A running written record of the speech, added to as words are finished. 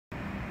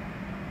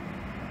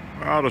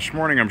This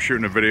morning I'm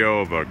shooting a video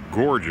of a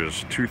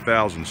gorgeous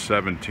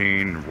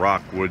 2017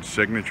 Rockwood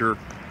Signature.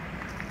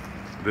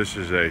 This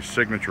is a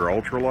Signature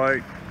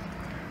Ultralight.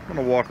 I'm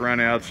going to walk around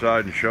the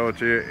outside and show it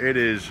to you. It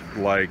is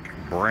like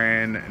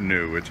brand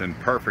new. It's in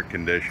perfect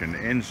condition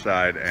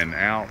inside and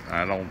out.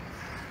 I don't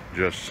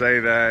just say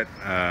that.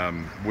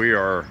 We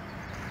are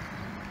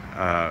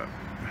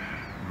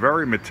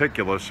very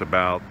meticulous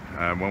about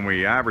when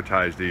we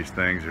advertise these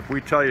things. If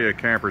we tell you a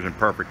camper's in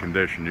perfect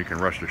condition, you can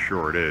rest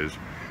assured it is.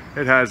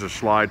 It has a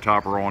slide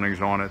topper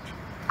awnings on it.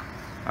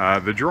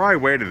 The dry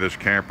weight of this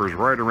camper is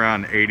right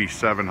around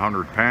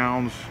 8,700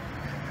 pounds.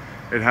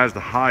 It has the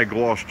high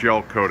gloss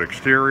gel coat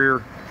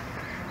exterior.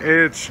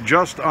 It's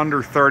just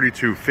under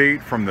 32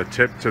 feet from the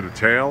tip to the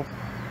tail.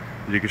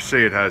 You can see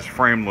it has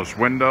frameless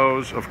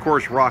windows. Of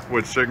course,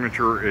 Rockwood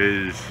Signature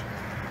is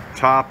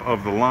top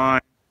of the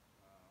line.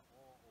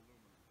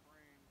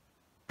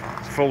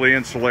 Fully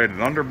insulated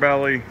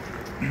underbelly.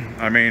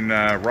 I mean,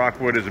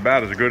 Rockwood is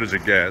about as good as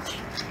it gets.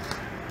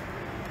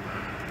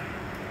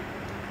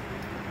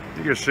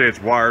 You can see it's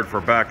wired for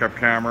a backup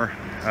camera.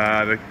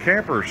 The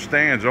camper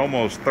stands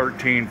almost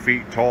 13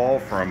 feet tall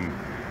from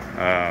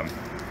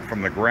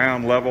the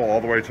ground level all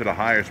the way to the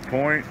highest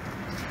point.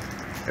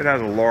 It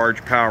has a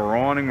large power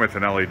awning with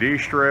an LED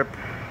strip,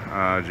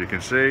 as you can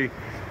see.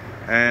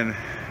 And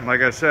like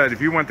I said, if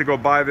you went to go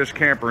buy this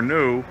camper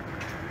new,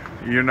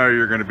 you know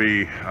you're going to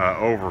be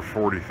over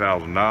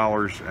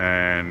 $40,000,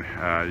 and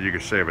you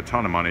can save a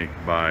ton of money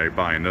by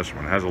buying this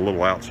one. It has a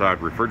little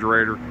outside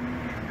refrigerator.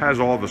 Has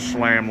all the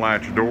slam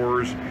latch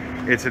doors.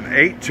 It's an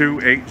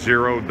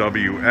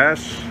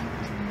 8280WS,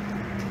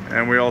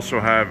 and we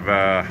also have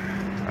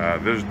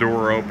this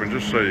door open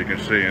just so you can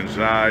see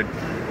inside.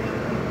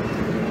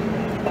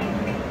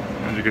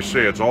 As you can see,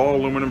 it's all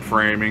aluminum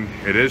framing.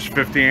 It is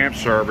 50 amp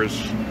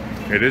service.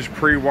 It is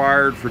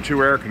pre-wired for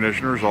 2 air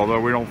conditioners, although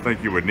we don't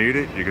think you would need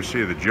it. You can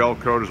see the gel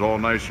coat is all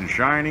nice and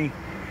shiny,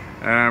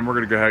 and we're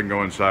going to go ahead and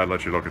go inside and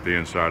let you look at the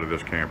inside of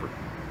this camper.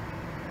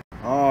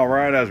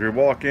 Alright, as we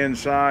walk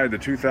inside the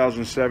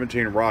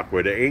 2017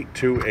 Rockwood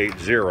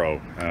 8280,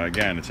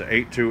 again it's an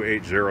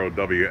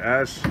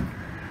 8280WS.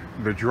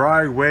 The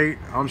dry weight,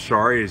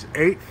 is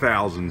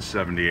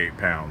 8,078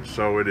 pounds,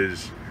 so it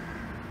is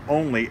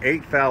only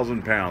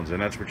 8,000 pounds,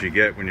 and that's what you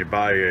get when you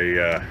buy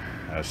a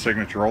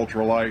Signature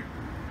Ultralight.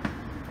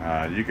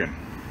 You can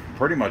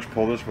pretty much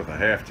pull this with a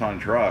half-ton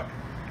truck.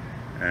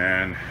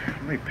 And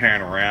let me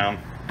pan around.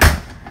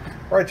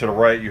 Right to the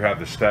right, you have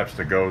the steps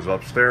that goes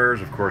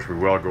upstairs. Of course, we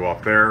will go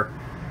up there.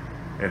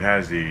 It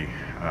has the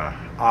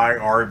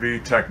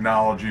IRV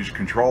Technologies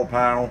control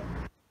panel.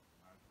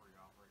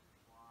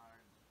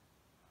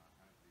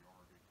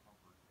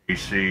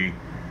 AC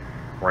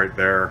right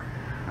there.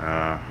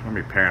 Let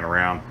me pan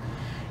around.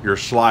 Your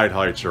slide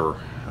heights are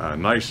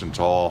nice and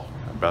tall,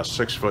 about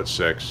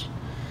 6'6".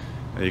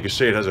 And you can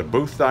see it has a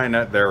booth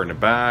dinette there in the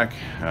back.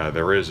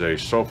 There is a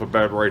sofa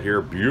bed right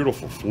here.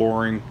 Beautiful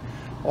flooring.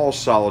 All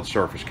solid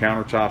surface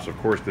countertops. Of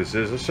course, this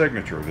is a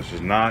Signature. This is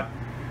not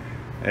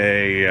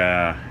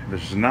a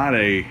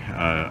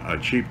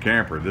cheap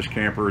camper. This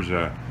camper is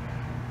a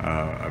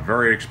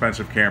very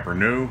expensive camper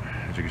new.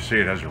 As you can see,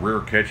 it has a rear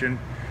kitchen,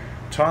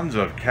 tons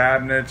of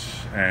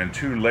cabinets, and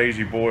 2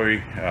 lazy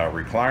boy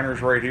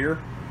recliners right here.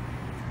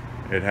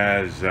 It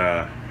has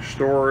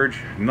storage,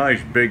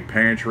 nice big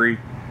pantry,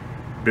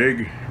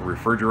 big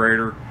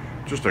refrigerator.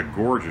 Just a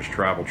gorgeous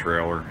travel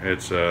trailer.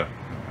 It's a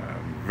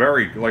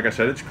very, like I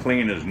said, it's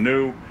clean as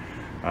new.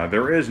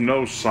 There is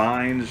no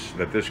signs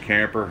that this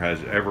camper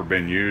has ever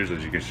been used.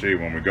 As you can see,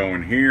 when we go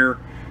in here,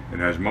 it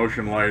has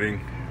motion lighting.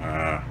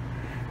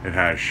 It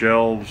has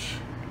shelves.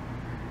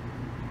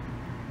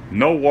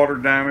 No water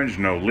damage,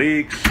 no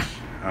leaks.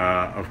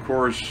 Of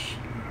course,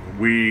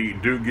 we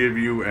do give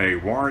you a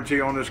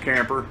warranty on this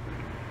camper.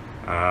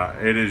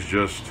 It is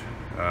just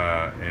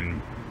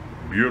in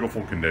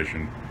beautiful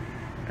condition.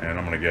 And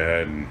I'm going to go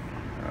ahead and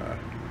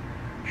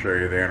show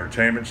you the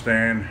entertainment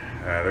stand.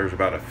 There's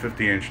about a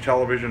 50-inch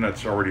television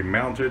that's already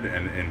mounted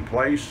and in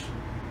place,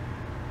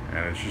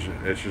 and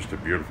it's just a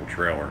beautiful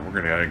trailer. We're going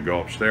to go ahead and go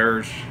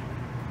upstairs.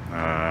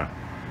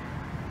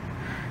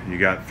 You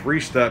got 3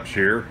 steps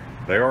here.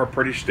 They are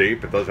pretty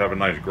steep. It does have a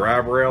nice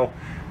grab rail.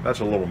 That's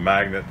a little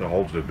magnet that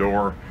holds the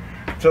door.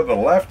 To the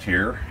left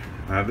here,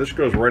 this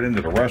goes right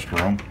into the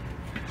restroom.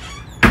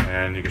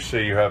 And you can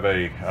see you have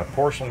a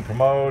porcelain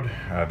commode.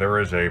 There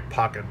is a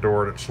pocket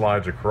door that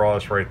slides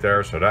across right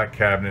there, so that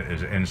cabinet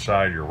is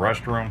inside your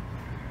restroom.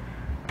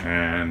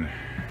 And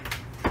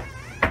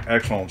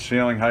excellent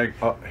ceiling height.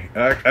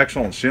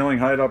 Excellent ceiling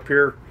height up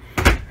here.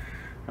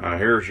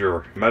 Here's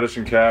your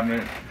medicine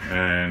cabinet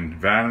and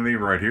vanity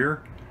right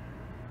here.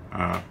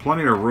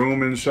 Plenty of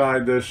room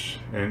inside this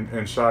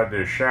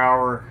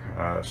shower.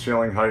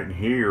 Ceiling height in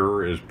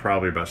here is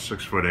probably about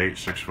 6'8",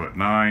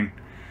 6'9".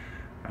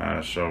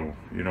 So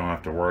you don't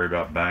have to worry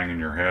about banging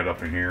your head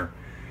up in here.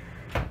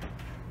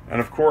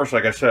 And of course,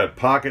 like I said,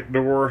 pocket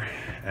door,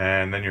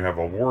 and then you have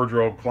a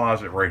wardrobe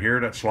closet right here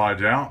that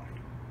slides out.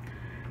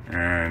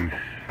 And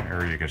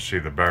here you can see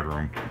the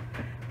bedroom.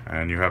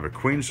 And you have a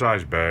queen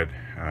size bed.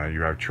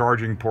 You have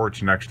charging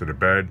ports next to the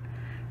bed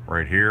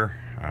right here.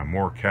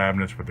 More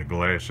cabinets with the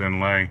glass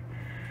inlay.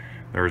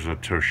 There's a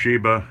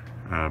Toshiba,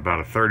 about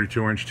a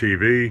 32-inch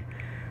TV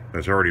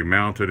that's already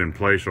mounted in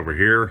place over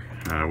here.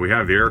 We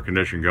have the air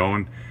conditioning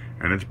going,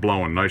 and it's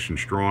blowing nice and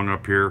strong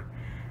up here.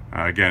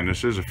 Again,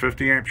 this is a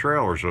 50 amp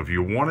trailer, so if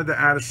you wanted to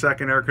add a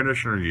second air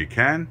conditioner, you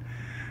can.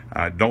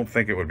 I don't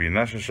think it would be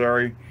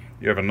necessary.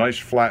 You have a nice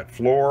flat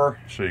floor,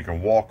 so you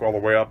can walk all the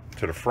way up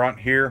to the front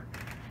here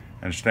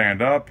and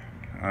stand up.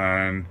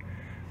 And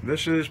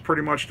this is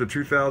pretty much the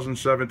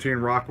 2017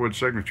 Rockwood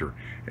Signature.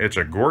 It's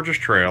a gorgeous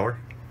trailer.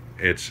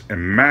 It's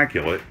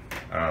immaculate,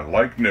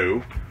 like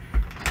new.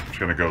 I'm just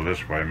gonna go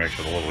this way, makes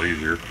it a little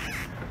easier.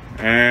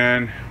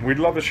 And we'd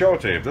love to show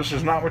it to you. If this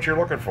is not what you're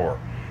looking for,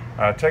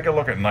 take a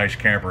look at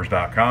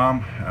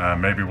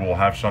nicecampers.com. Maybe we'll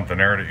have something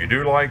there that you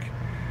do like.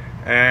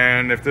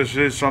 And if this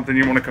is something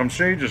you want to come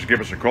see, just give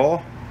us a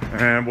call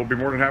and we'll be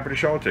more than happy to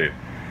show it to you.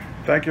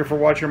 Thank you for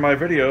watching my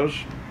videos,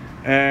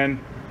 and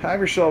have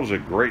yourselves a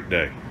great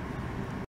day.